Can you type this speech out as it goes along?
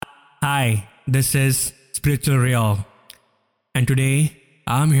Hi, this is Spiritual Real, and today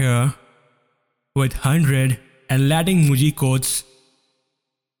I'm here with 100 enlightening Mooji quotes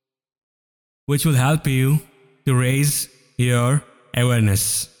which will help you to raise your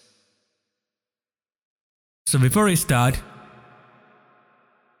awareness. So, before we start,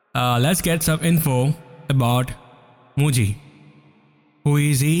 let's get some info about Mooji. Who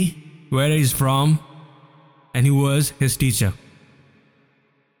is he, where he is from, and who was his teacher.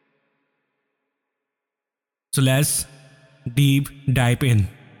 So let's deep dive in.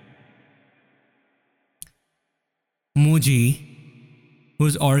 Mooji,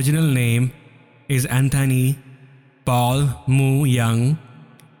 whose original name is Anthony Paul Moo Young,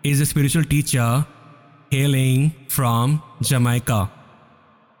 is a spiritual teacher hailing from Jamaica.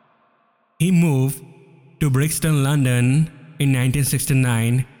 He moved to Brixton, London in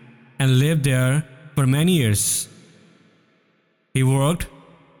 1969 and lived there for many years. He worked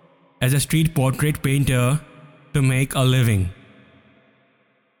as a street portrait painter to make a living.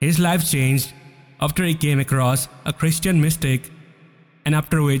 His life changed after he came across a Christian mystic, and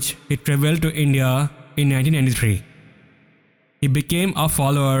after which he traveled to India in 1993. He became a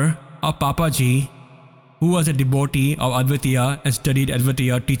follower of Papaji, who was a devotee of Advaita and studied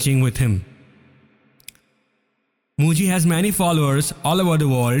Advaita teaching with him. Mooji has many followers all over the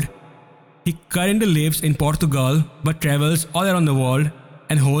world. He currently lives in Portugal but travels all around the world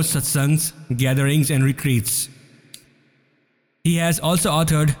and hosts satsangs, gatherings and retreats. He has also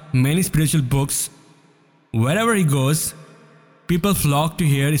authored many spiritual books. Wherever he goes, people flock to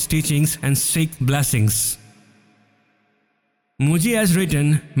hear his teachings and seek blessings. Mooji has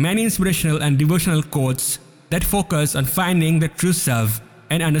written many inspirational and devotional quotes that focus on finding the true self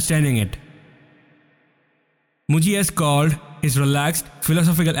and understanding it. Mooji has called his relaxed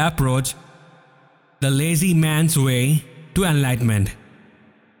philosophical approach the lazy man's way to enlightenment.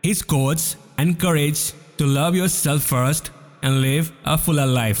 His quotes encourage to love yourself first and live a fuller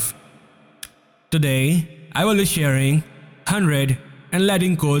life. Today, I will be sharing 100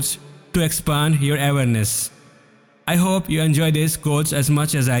 enlightening quotes to expand your awareness. I hope you enjoy these quotes as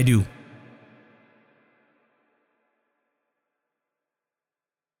much as I do.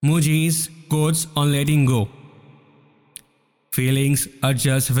 Mooji's quotes on letting go. Feelings are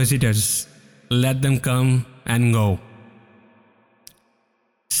just visitors. Let them come and go.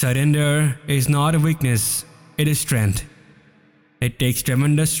 Surrender is not a weakness, it is strength. It takes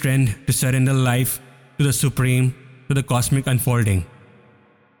tremendous strength to surrender life to the Supreme, to the cosmic unfolding.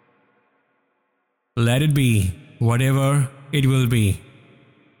 Let it be, whatever it will be.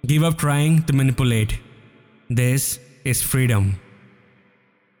 Give up trying to manipulate. This is freedom.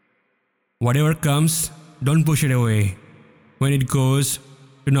 Whatever comes, don't push it away. When it goes,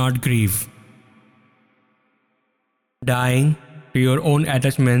 do not grieve. Dying to your own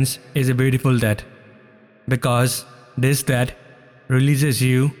attachments is a beautiful death, because this death releases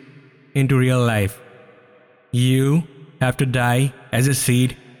you into real life. You have to die as a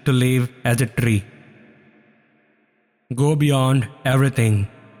seed to live as a tree. Go beyond everything.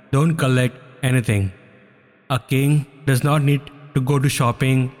 Don't collect anything. A king does not need to go to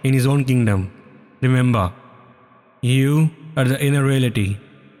shopping in his own kingdom. Remember, you are the inner reality,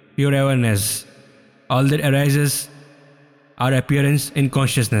 pure awareness. All that arises are appearance in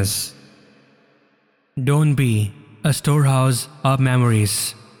consciousness. Don't be a storehouse of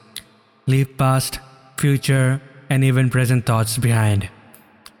memories. Leave past, future, and even present thoughts behind.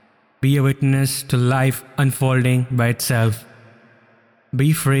 Be a witness to life unfolding by itself.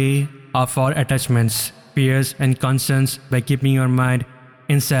 Be free of all attachments, fears, and concerns by keeping your mind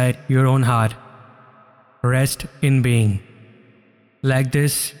inside your own heart. Rest in being. Like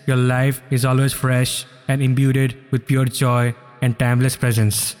this, your life is always fresh and imbued with pure joy and timeless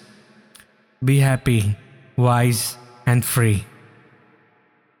presence. Be happy, wise, and free.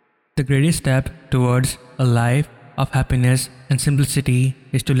 The greatest step towards a life of happiness and simplicity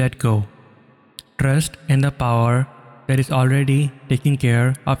is to let go. Trust in the power that is already taking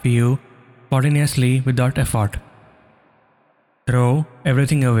care of you spontaneously without effort. Throw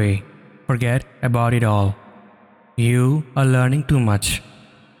everything away. Forget about it all. You are learning too much,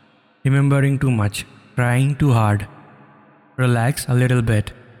 remembering too much, trying too hard. Relax a little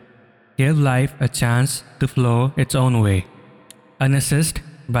bit. Give life a chance to flow its own way, unassisted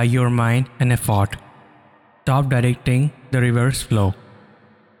by your mind and effort. Stop directing the river's flow.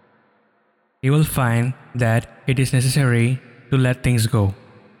 You will find that it is necessary to let things go,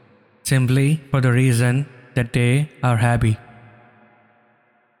 simply for the reason that they are happy.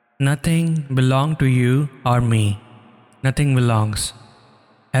 Nothing belongs to you or me. Nothing belongs.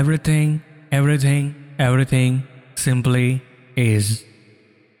 Everything simply is.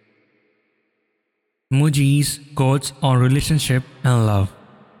 Mooji's quotes on relationship and love.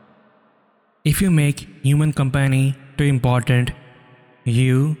 If you make human company too important,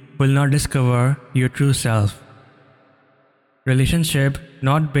 you will not discover your true self. Relationship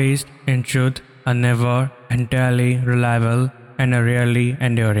not based in truth are never entirely reliable and are rarely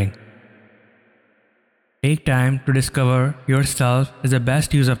enduring. Take time to discover yourself is the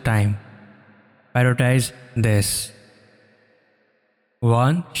best use of time. Prioritize this.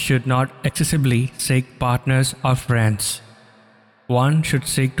 One should not excessively seek partners or friends. One should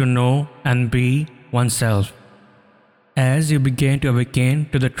seek to know and be oneself. As you begin to awaken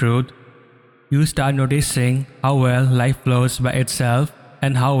to the truth, you start noticing how well life flows by itself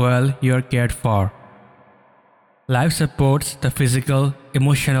and how well you are cared for. Life supports the physical,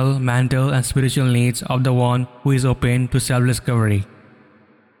 emotional, mental, and spiritual needs of the one who is open to self-discovery.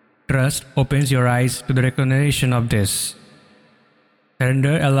 Trust opens your eyes to the recognition of this.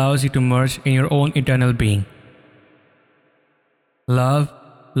 Surrender allows you to merge in your own eternal being. Love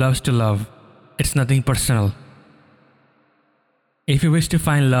loves to love. It's nothing personal. If you wish to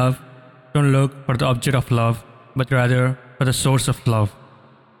find love, don't look for the object of love, but rather for the source of love.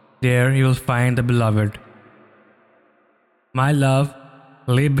 There you will find the beloved. My love,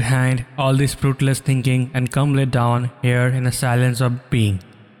 leave behind all this fruitless thinking and come lay down here in the silence of being.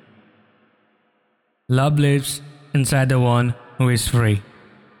 Love lives inside the one who is free.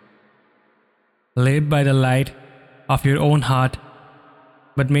 Live by the light of your own heart,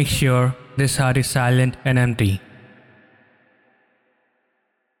 but make sure this heart is silent and empty.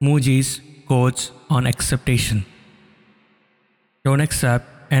 Mooji's quotes on acceptation. Don't accept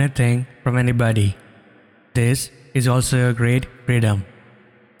anything from anybody. This is also a great freedom.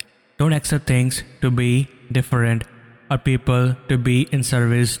 Don't accept things to be different or people to be in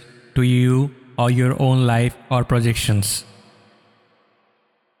service to you or your own life or projections.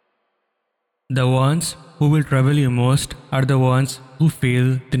 The ones who will trouble you most are the ones who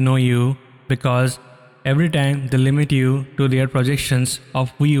feel they know you, because every time they limit you to their projections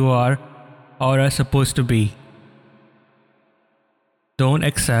of who you are or are supposed to be. Don't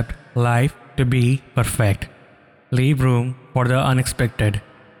accept life to be perfect. Leave room for the unexpected.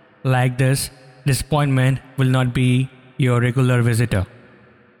 Like this, disappointment will not be your regular visitor.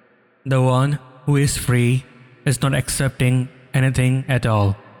 The one who is free is not accepting anything at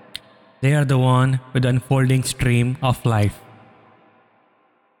all. They are the one with the unfolding stream of life.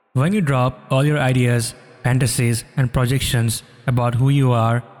 When you drop all your ideas, fantasies, and projections about who you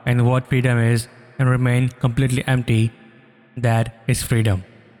are and what freedom is and remain completely empty, that is freedom.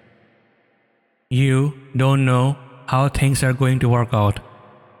 You don't know how things are going to work out.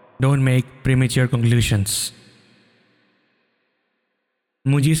 Don't make premature conclusions.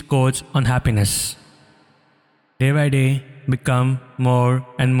 Mooji's quotes on happiness. Day by day, become more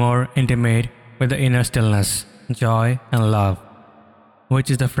and more intimate with the inner stillness, joy, and love,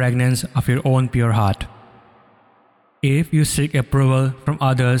 which is the fragrance of your own pure heart. If you seek approval from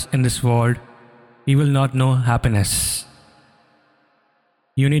others in this world, you will not know happiness.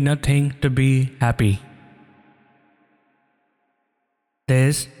 You need nothing to be happy.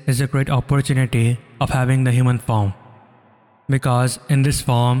 This is a great opportunity of having the human form, because in this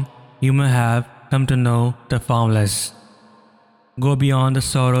form you may have come to know the formless. Go beyond the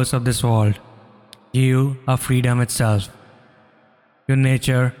sorrows of this world. You are freedom itself. Your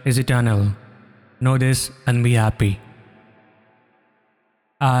nature is eternal. Know this and be happy.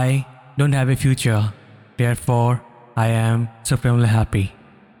 I don't have a future, therefore I am supremely happy.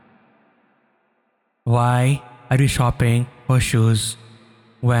 Why are you shopping for shoes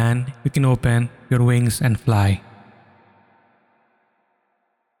when you can open your wings and fly?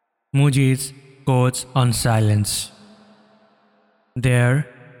 Mooji's quotes on silence. There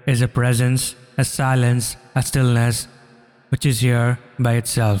is a presence, a silence, a stillness which is here by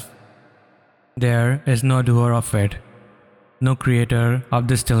itself. There is no doer of it, no creator of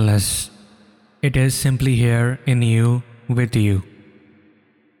the stillness. It is simply here in you, with you.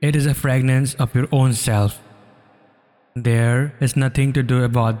 It is a fragrance of your own self. There is nothing to do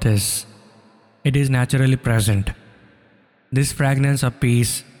about this. It is naturally present. This fragrance of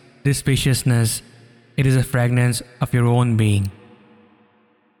peace, this spaciousness, it is a fragrance of your own being.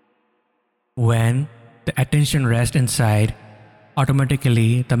 When the attention rests inside,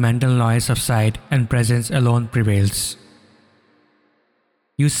 automatically the mental noise of sight and presence alone prevails.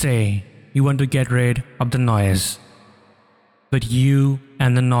 You say you want to get rid of the noise, but you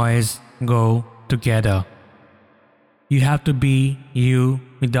and the noise go together. You have to be you.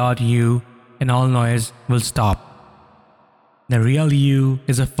 Without you, and all noise will stop. The real you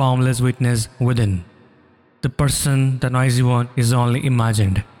is a formless witness within. The person, the noisy one, is only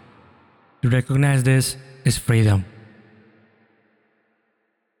imagined. To recognize this is freedom.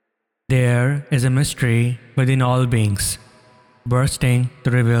 There is a mystery within all beings, bursting to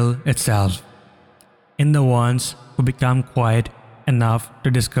reveal itself in the ones who become quiet enough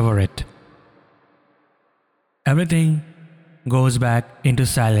to discover it. Everything goes back into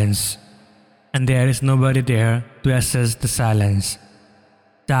silence, and there is nobody there to assess the silence.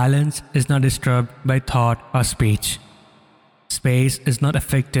 Silence is not disturbed by thought or speech. Space is not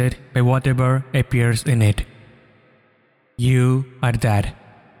affected by whatever appears in it. You are that.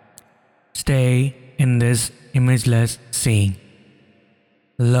 Stay in this imageless seeing.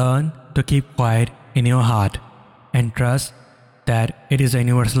 Learn to keep quiet in your heart and trust that it is a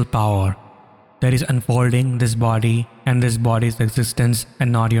universal power that is unfolding this body and this body's existence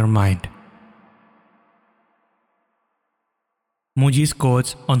and not your mind. Mooji's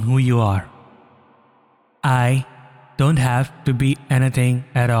quotes on who you are. I don't have to be anything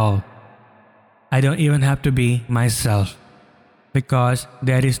at all. I don't even have to be myself, because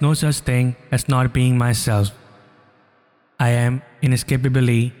there is no such thing as not being myself. I am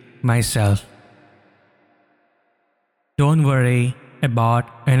inescapably myself. Don't worry about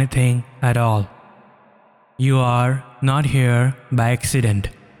anything at all. You are not here by accident.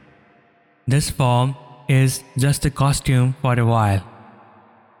 This form is just a costume for a while.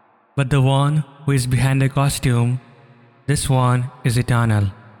 But the one who is behind the costume, this one is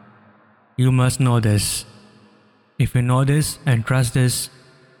eternal. You must know this. If you know this and trust this,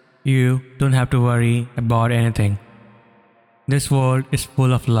 you don't have to worry about anything. This world is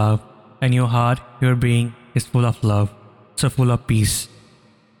full of love, and your heart, your being is full of love, so full of peace.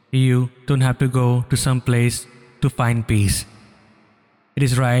 You don't have to go to some place to find peace. It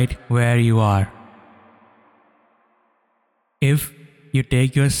is right where you are. If you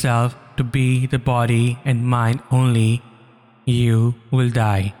take yourself to be the body and mind only, you will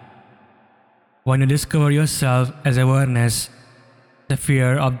die. When you discover yourself as awareness, the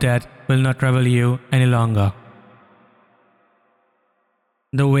fear of death will not trouble you any longer.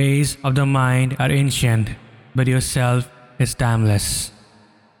 The ways of the mind are ancient, but yourself is timeless.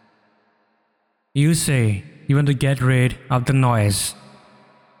 You say you want to get rid of the noise,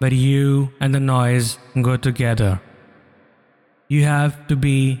 but you and the noise go together. You have to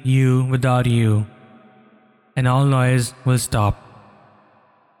be you without you, and all noise will stop.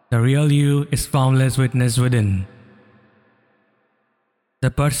 The real you is formless witness within.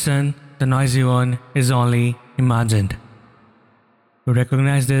 The person, the noisy one, is only imagined. To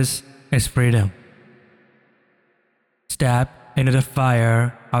recognize this is freedom. Step into the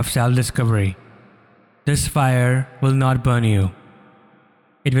fire of self-discovery. This fire will not burn you.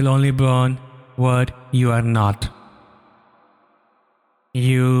 It will only burn what you are not.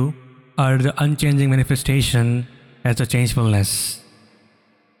 You are the unchanging manifestation as the changefulness.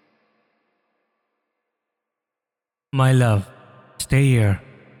 My love, stay here.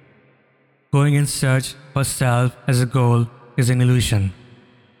 Going in search for self as a goal is an illusion.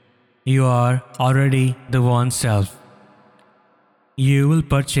 You are already the one self. You will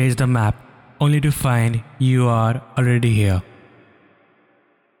purchase the map only to find you are already here.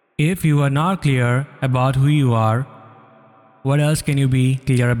 If you are not clear about who you are, what else can you be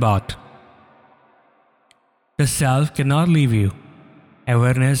clear about? The self cannot leave you.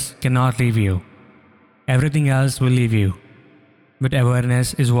 Awareness cannot leave you. Everything else will leave you. But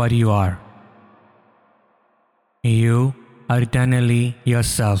awareness is what you are. You are eternally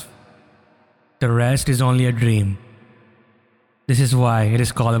yourself. The rest is only a dream. This is why it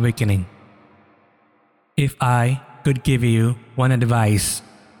is called awakening. If I could give you one advice,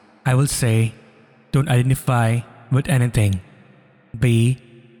 I will say, don't identify with anything. Be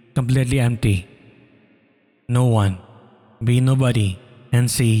completely empty. No one. Be nobody and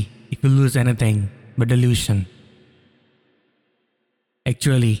see if you lose anything but delusion.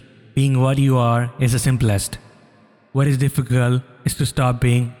 Actually, being what you are is the simplest. What is difficult is to stop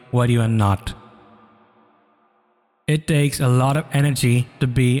being what you are not. It takes a lot of energy to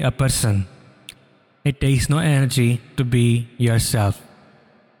be a person. It takes no energy to be yourself.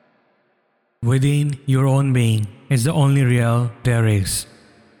 Within your own being is the only real there is.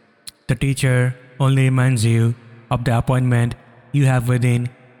 The teacher only reminds you of the appointment you have within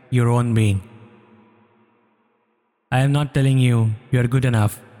your own being. I am not telling you are good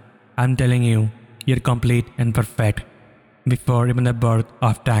enough. I am telling you are complete and perfect before even the birth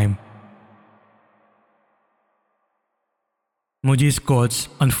of time. Mooji's quotes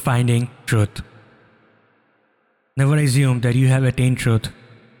on finding truth. Never assume that you have attained truth.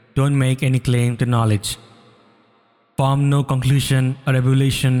 Don't make any claim to knowledge. Form no conclusion or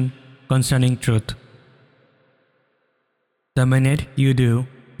evaluation concerning truth. The minute you do,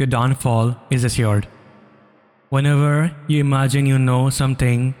 your downfall is assured. Whenever you imagine you know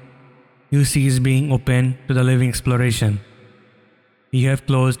something, you cease being open to the living exploration. You have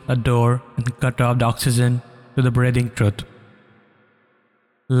closed a door and cut off the oxygen to the breathing truth.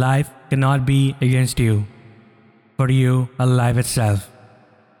 Life cannot be against you, for you are life itself.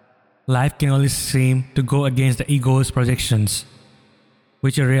 Life can only seem to go against the ego's projections,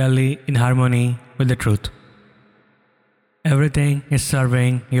 which are rarely in harmony with the truth. Everything is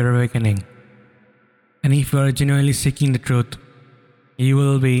serving your awakening. And if you are genuinely seeking the truth, you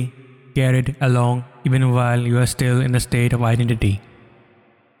will be carried along even while you are still in a state of identity.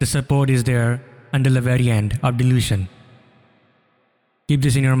 The support is there until the very end of delusion. Keep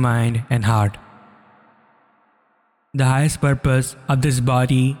this in your mind and heart. The highest purpose of this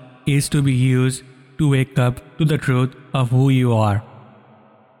body is to be used to wake up to the truth of who you are.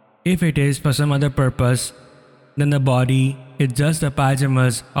 If it is for some other purpose, then the body is just the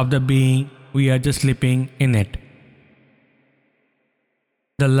pajamas of the being we are just sleeping in it.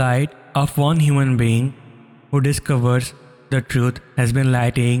 The light of one human being who discovers the truth has been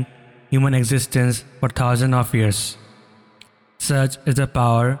lighting human existence for thousands of years. Such is the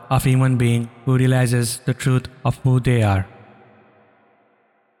power of a human being who realizes the truth of who they are.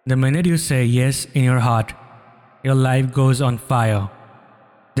 The minute you say yes in your heart, your life goes on fire.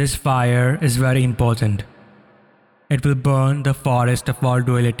 This fire is very important. It will burn the forest of all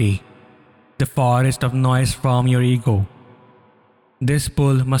duality, the forest of noise from your ego. This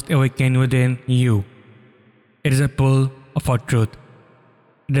pull must awaken within you. It is a pull for truth.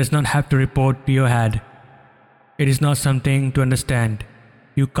 It does not have to report to your head. It is not something to understand.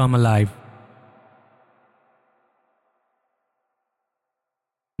 You come alive.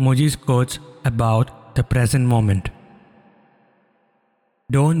 Mooji's quotes about the present moment.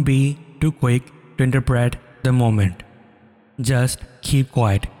 Don't be too quick to interpret the moment. Just keep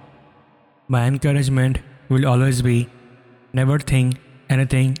quiet. My encouragement will always be, never think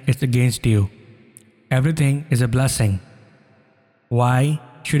anything is against you. Everything is a blessing. Why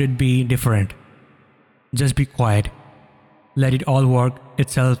should it be different? Just be quiet. Let it all work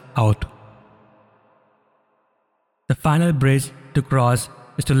itself out. The final bridge to cross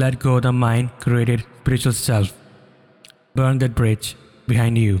is to let go the mind-created spiritual self. Burn that bridge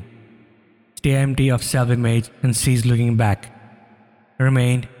behind you. Stay empty of self-image and cease looking back.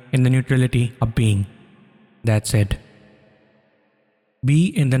 Remain in the neutrality of being. That's it. Be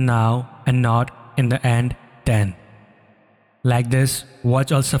in the now and not in the end then. Like this,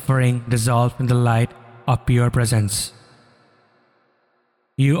 watch all suffering dissolve in the light of pure presence.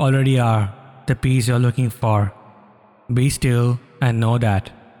 You already are the peace you're looking for. Be still and know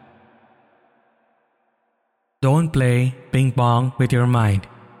that. Don't play ping pong with your mind.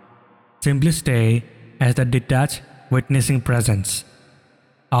 Simply stay as the detached, witnessing presence.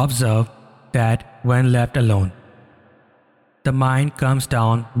 Observe that when left alone, the mind comes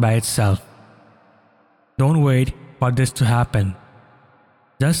down by itself. Don't wait for this to happen.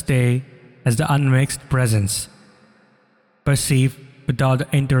 Just stay as the unmixed presence. Perceive without the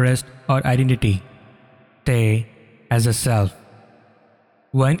interest or identity. Stay as a self.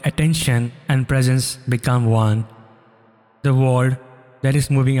 When attention and presence become one, the world that is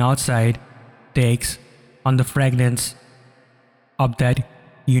moving outside takes on the fragrance of that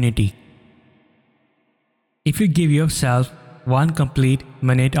unity. If you give yourself one complete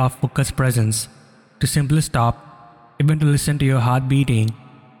minute of focused presence to simply stop, even to listen to your heart beating,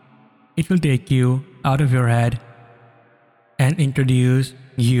 it will take you out of your head and introduce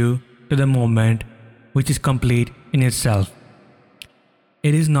you to the moment which is complete in itself.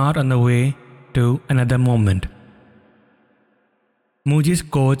 It is not on the way to another moment. Mooji's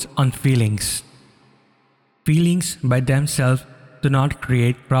quotes on feelings. Feelings by themselves do not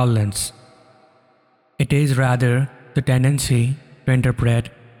create problems. It is rather the tendency to interpret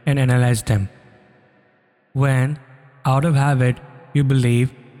and analyze them. When, out of habit, you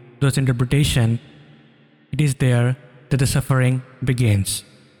believe those interpretations, it is there that the suffering begins.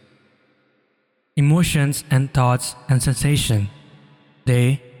 Emotions and thoughts and sensation,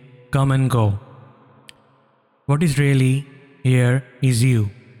 they come and go. What is really here is you.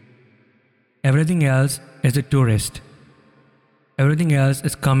 Everything else is a tourist. Everything else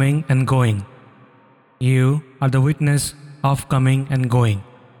is coming and going. You are the witness of coming and going.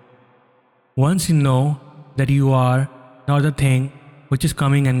 Once you know that you are not the thing which is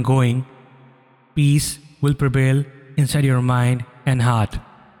coming and going, peace will prevail inside your mind and heart.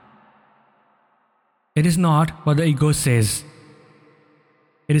 It is not what the ego says.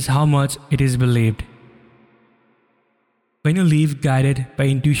 It is how much it is believed. When you live guided by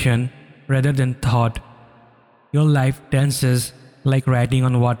intuition rather than thought, your life dances like riding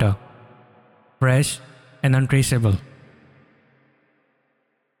on water, fresh and untraceable.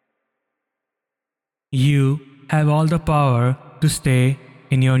 You have all the power to stay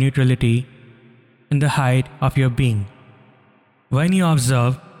in your neutrality in the height of your being. When you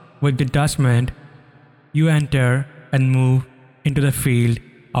observe with detachment, you enter and move into the field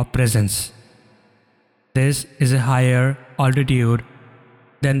of presence. This is a higher altitude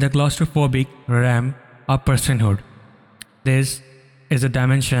than the claustrophobic realm of personhood. This is the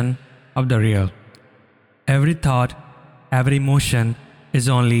dimension of the real. Every thought, every emotion is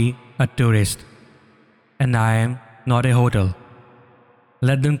only a tourist, and I am not a hotel.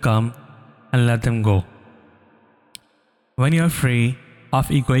 Let them come and let them go. When you are free of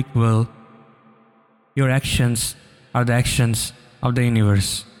egoic will, your actions are the actions of the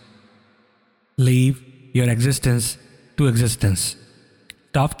universe. Leave your existence to existence.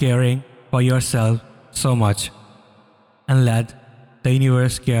 Stop caring for yourself so much and let the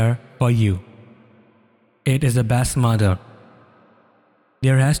universe care for you. It is the best mother.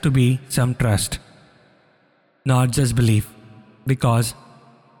 There has to be some trust, not just belief, because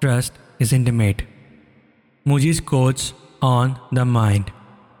trust is intimate. Mooji's quotes on the mind.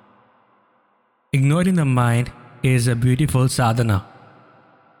 Ignoring the mind is a beautiful sadhana.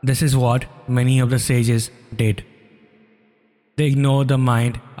 This is what many of the sages did. They ignore the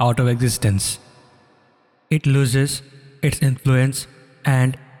mind out of existence. It loses its influence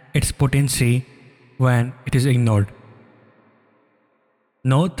and its potency when it is ignored.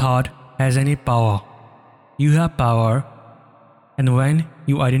 No thought has any power. You have power, and when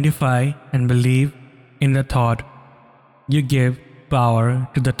you identify and believe in the thought, you give power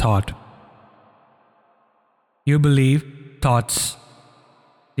to the thought. You believe thoughts.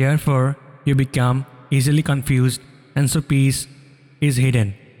 Therefore, you become easily confused, and so peace is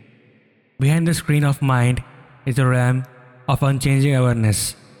hidden. Behind the screen of mind is a realm of unchanging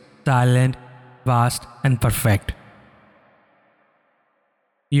awareness, silent, vast, and perfect.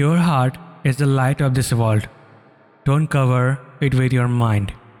 Your heart is the light of this world. Don't cover it with your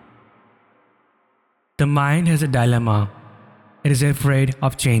mind. The mind has a dilemma. It is afraid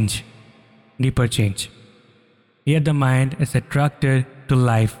of change, deeper change. Yet the mind is attracted to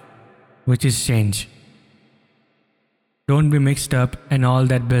life, which is change. Don't be mixed up in all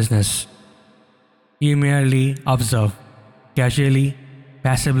that business. You merely observe, casually,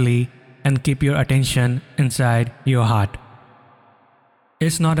 passively, and keep your attention inside your heart.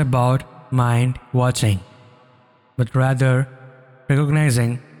 It's not about mind watching, but rather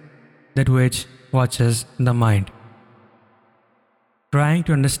recognizing that which watches the mind. Trying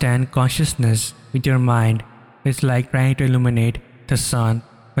to understand consciousness with your mind is like trying to illuminate the sun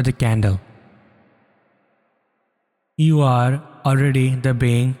with a candle. You are already the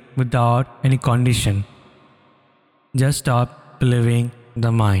being without any condition. Just stop believing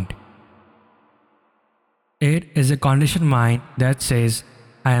the mind. It is a conditioned mind that says,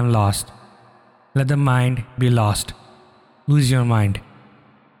 I am lost. Let the mind be lost. Lose your mind.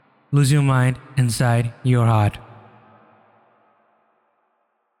 Lose your mind inside your heart.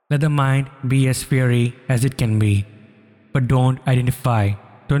 Let the mind be as fiery as it can be, but don't identify,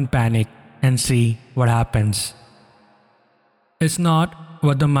 don't panic, and see what happens. It's not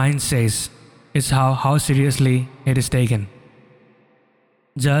what the mind says, it's how seriously it is taken.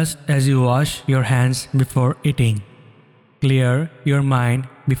 Just as you wash your hands before eating, clear your mind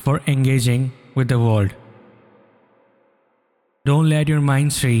before engaging with the world. Don't let your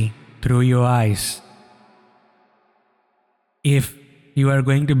mind see through your eyes. If you are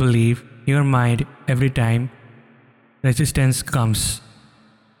going to believe your mind every time resistance comes,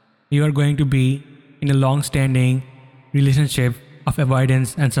 you are going to be in a long-standing relationship of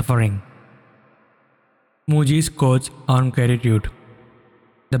avoidance and suffering. Mooji's quotes on gratitude.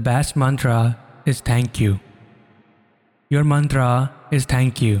 The best mantra is thank you. Your mantra is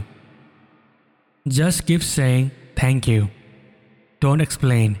thank you. Just keep saying thank you. Don't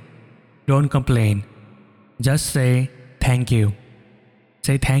explain. Don't complain. Just say thank you.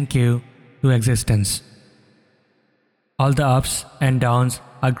 Say thank you to existence. All the ups and downs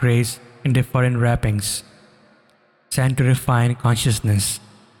are grace in different wrappings, sent to refine consciousness.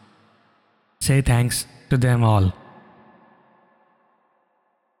 Say thanks to them all.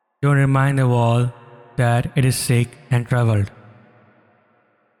 Don't remind the wall that it is sick and troubled.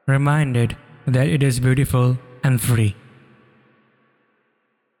 Remind it that it is beautiful and free.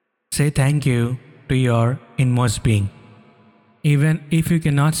 Say thank you to your inmost being. Even if you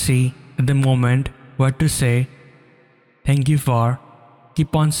cannot see at the moment what to say thank you for,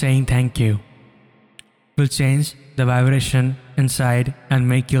 keep on saying thank you. It will change the vibration inside and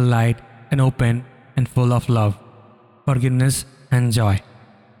make you light and open and full of love, forgiveness, and joy.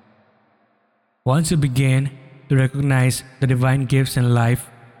 Once you begin to recognize the divine gifts in life,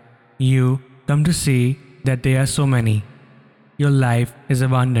 you come to see that there are so many. Your life is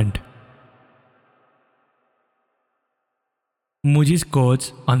abundant. Mooji's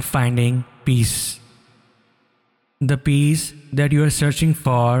quotes on finding peace. The peace that you are searching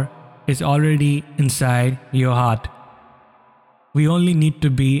for is already inside your heart. We only need to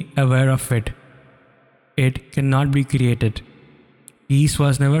be aware of it. It cannot be created. Peace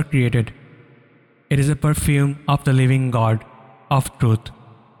was never created. It is a perfume of the living God, of truth.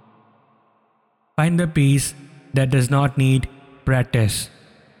 Find the peace that does not need practice,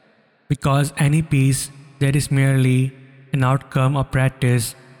 because any peace that is merely an outcome of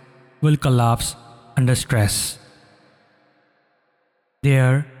practice will collapse under stress.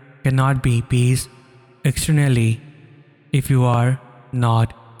 There cannot be peace externally if you are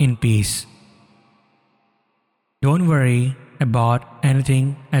not in peace. Don't worry about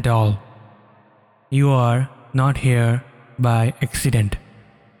anything at all. You are not here by accident.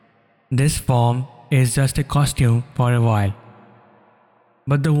 This form is just a costume for a while.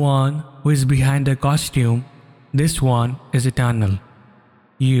 But the one who is behind the costume, this one is eternal.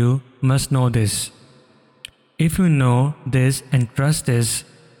 You must know this. If you know this and trust this,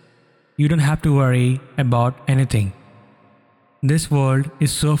 you don't have to worry about anything. This world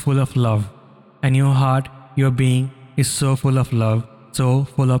is so full of love, and your heart, your being is so full of love, so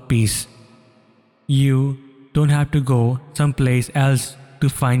full of peace. You don't have to go someplace else to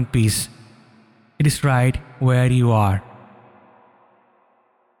find peace. It is right where you are.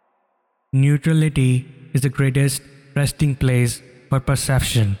 Neutrality is the greatest resting place for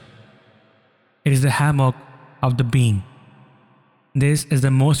perception. It is the hammock of the being. This is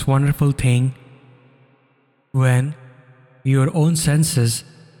the most wonderful thing when your own senses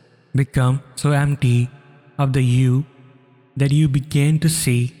become so empty of the you that you begin to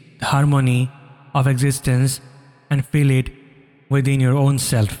see the harmony of existence and feel it within your own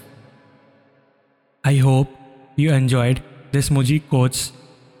self. I hope you enjoyed this Mooji quotes.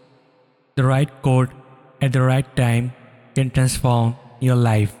 The right quote at the right time can transform your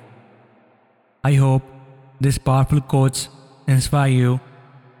life. I hope these powerful quotes inspire you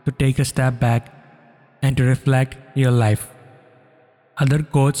to take a step back and to reflect your life. Other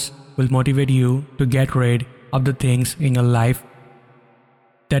quotes will motivate you to get rid of the things in your life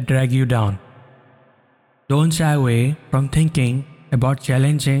that drag you down. Don't shy away from thinking about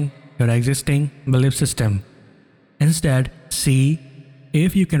challenging your existing belief system. Instead, see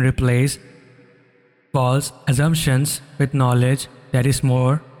if you can replace false assumptions with knowledge that is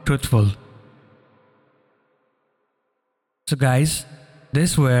more truthful. So guys,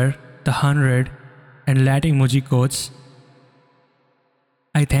 these were the 100 Enlightening Mooji quotes.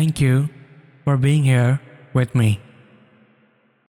 I thank you for being here with me.